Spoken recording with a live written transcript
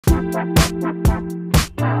Hey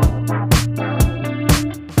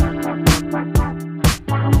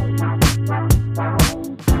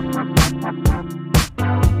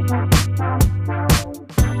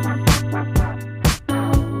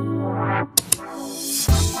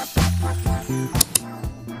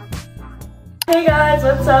guys,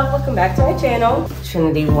 what's up? Welcome back to my channel.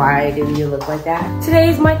 Trinity, why do you look like that?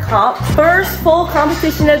 Today's my comp. First full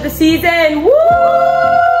competition of the season. Woo!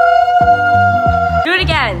 Do it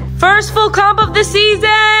again. First full comp of the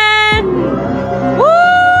season. Woo!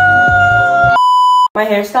 My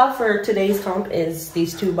hairstyle for today's comp is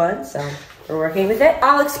these two buns, so we're working with it.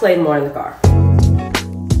 I'll explain more in the car.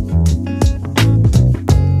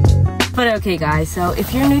 But okay guys, so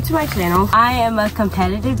if you're new to my channel, I am a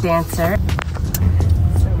competitive dancer.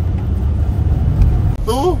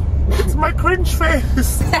 Ooh, it's my cringe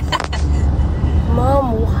face.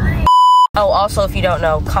 Mom, why? Oh, also, if you don't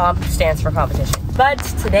know, comp stands for competition. But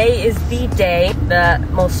today is the day, the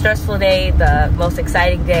most stressful day, the most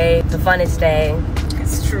exciting day, the funnest day.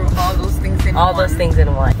 It's true, all those things in one. All those things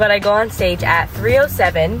in one. But I go on stage at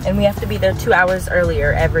 3:07, and we have to be there 2 hours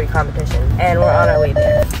earlier every competition. And we're on our way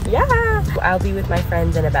there. Yeah! I'll be with my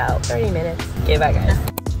friends in about 30 minutes. Okay, bye guys.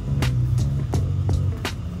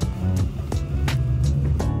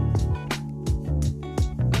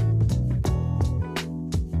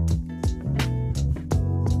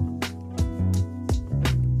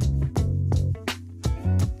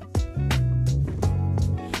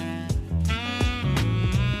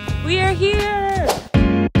 We are here!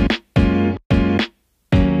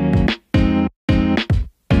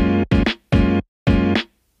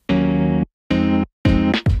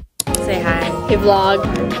 Say hi. Hey vlog.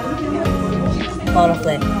 Bottle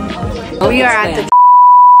flip. We are at the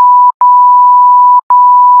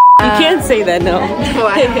You can't say that, no.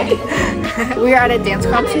 we are at a dance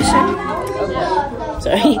competition.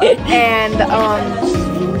 Sorry. And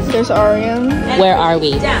there's Ariam. Where are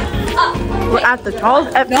we? We're at the tall.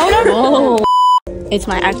 No. It's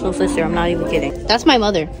my actual sister. I'm not even kidding. That's my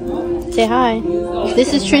mother. Say hi.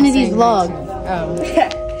 This is Trinity's vlog. Oh.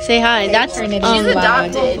 Say hi. That's She's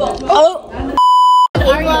adopted. Oh. Hey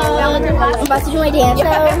vlog, I'm about to do my dance show.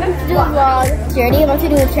 Do a vlog. You ready? I'm about to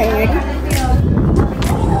do a train. Ready?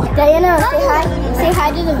 Diana, say hi. Say hi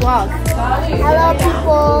to the vlog. Hello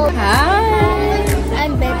people. Hi.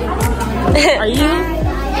 I'm better. Are you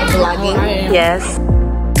vlogging? Yes.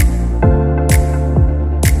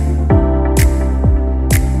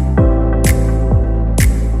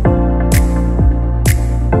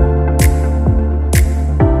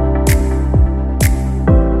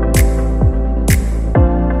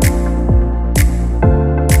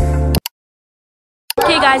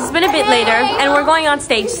 Okay guys, it's been a bit later and we're going on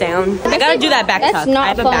stage soon. I gotta do that back tuck. I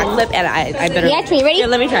have a backflip and I better. Yeah, actually, ready? Here,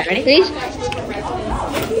 let me try. Ready? Ready?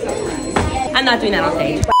 I'm not doing that on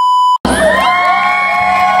stage.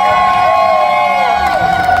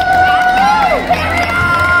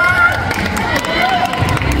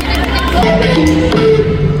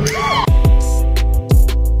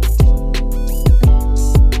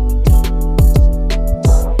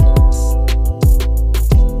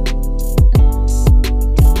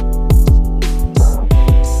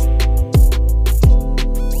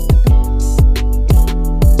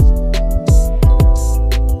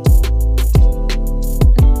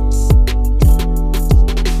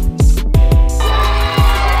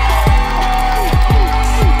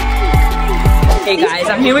 Hey guys,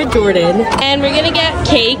 I'm here with Jordan and we're gonna get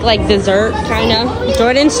cake, like dessert kinda.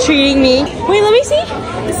 Jordan's treating me. Wait, let me see.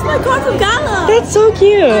 This is my card from Gala. That's so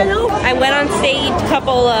cute. I know. I went on stage a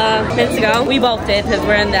couple minutes ago. We both did because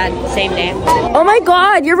we're in that same dance. Oh my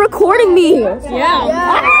god, you're recording me. Yeah.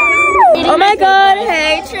 Oh my god,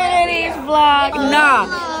 hey Trinity's vlog. Nah.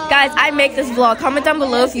 Guys, I make this vlog. Comment down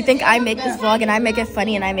below if you think I make this vlog and I make it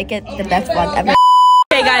funny and I make it the best vlog ever.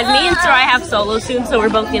 Okay guys, me and Sarai have solo soon, so we're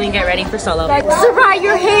both gonna get ready for solo. Sarai,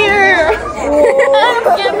 your hair!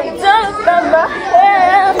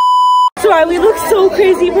 Sarai, we look so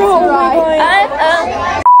crazy, bro. Oh my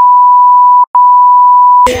god.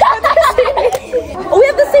 Oh, we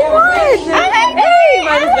have the same one! Hey,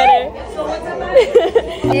 mine is better.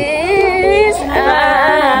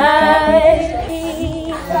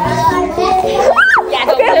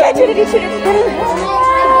 Yeah, okay, Trinity.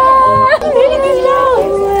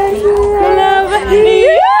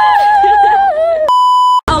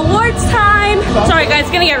 Awards time! Sorry guys,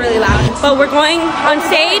 it's gonna get really loud. But we're going on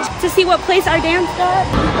stage to see what place our dance got.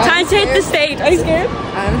 Time to hit the stage. Are you scared?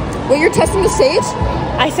 Well, you're testing the stage?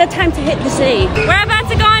 I said time to hit the stage. We're about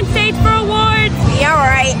to go on stage for awards. Yeah,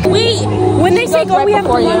 alright. Wait, when they say go, we have to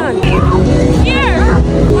go on. Here,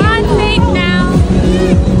 we're on stage now.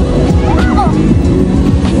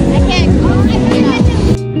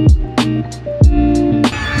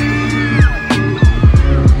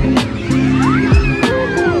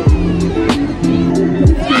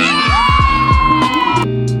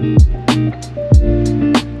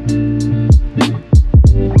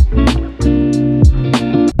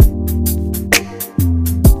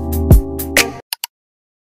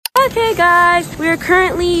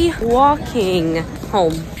 currently walking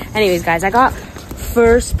home. Anyways, guys, I got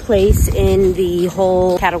first place in the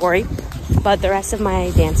whole category, but the rest of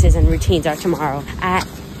my dances and routines are tomorrow at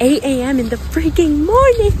 8 a.m. in the freaking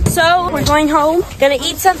morning. So we're going home, gonna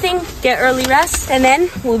eat something, get early rest, and then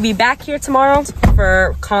we'll be back here tomorrow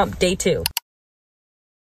for comp day 2.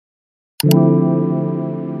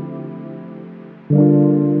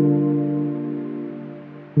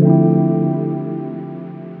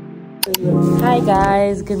 Hi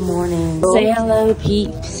guys, good morning. Say hello,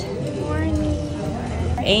 peeps. Good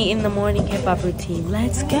morning. 8 in the morning hip hop routine.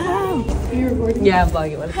 Let's go. Are you recording? Yeah, I'm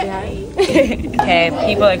vlogging. Want to say hi? Okay,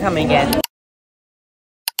 people are coming again.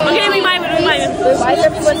 Okay, we might. Why is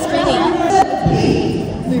everyone screaming?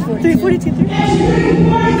 342.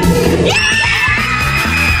 Yeah!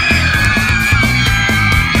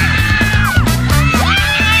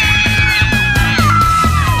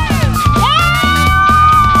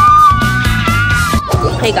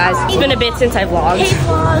 Hey guys, it's been a bit since I vlogged. Hey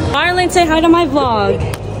vlog. Marlon, say hi to my vlog.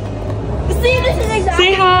 See, this is exactly.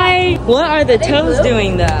 Say hi. What are the toes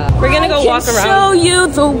doing though? We're gonna go walk around. Show you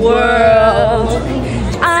the world.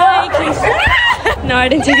 I can. No, I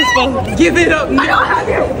didn't take his phone. Give it up. I don't have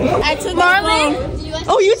you. I took Marlon.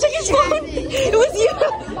 Oh, you took his phone. It was you.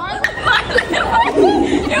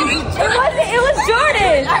 It was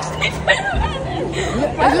Jordan.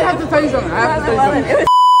 I just have to tell you something. I have to tell you something.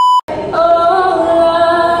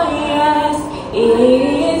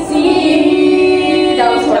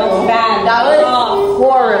 That was bad. That was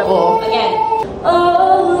horrible. Again.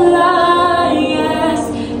 All I ask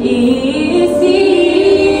is you.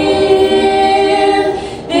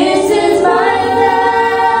 This is my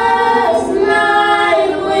last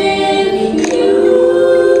night with you.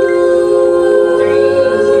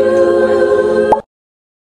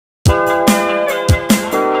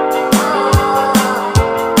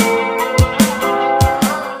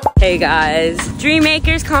 Hey guys, Dream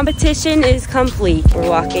Makers competition is complete. We're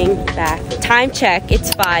walking back. Time check,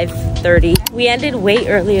 it's 5:30. We ended way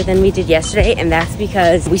earlier than we did yesterday, and that's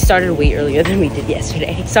because we started way earlier than we did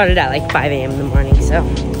yesterday. Started at like 5 a.m. in the morning, so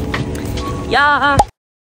yeah.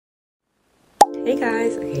 Hey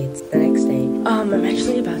guys, okay, it's the next day. I'm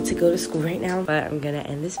actually about to go to school right now, but I'm gonna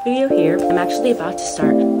end this video here. I'm actually about to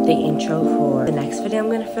start the intro for the next video I'm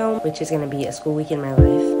gonna film, which is gonna be a school week in my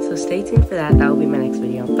life. So stay tuned for that. That will be my next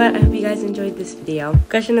video. But I hope you guys enjoyed this video.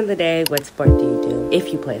 Question of the day, what sport do you do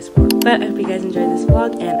if you play a sport? But I hope you guys enjoyed this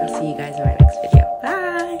vlog, and I'll see you guys in my next video.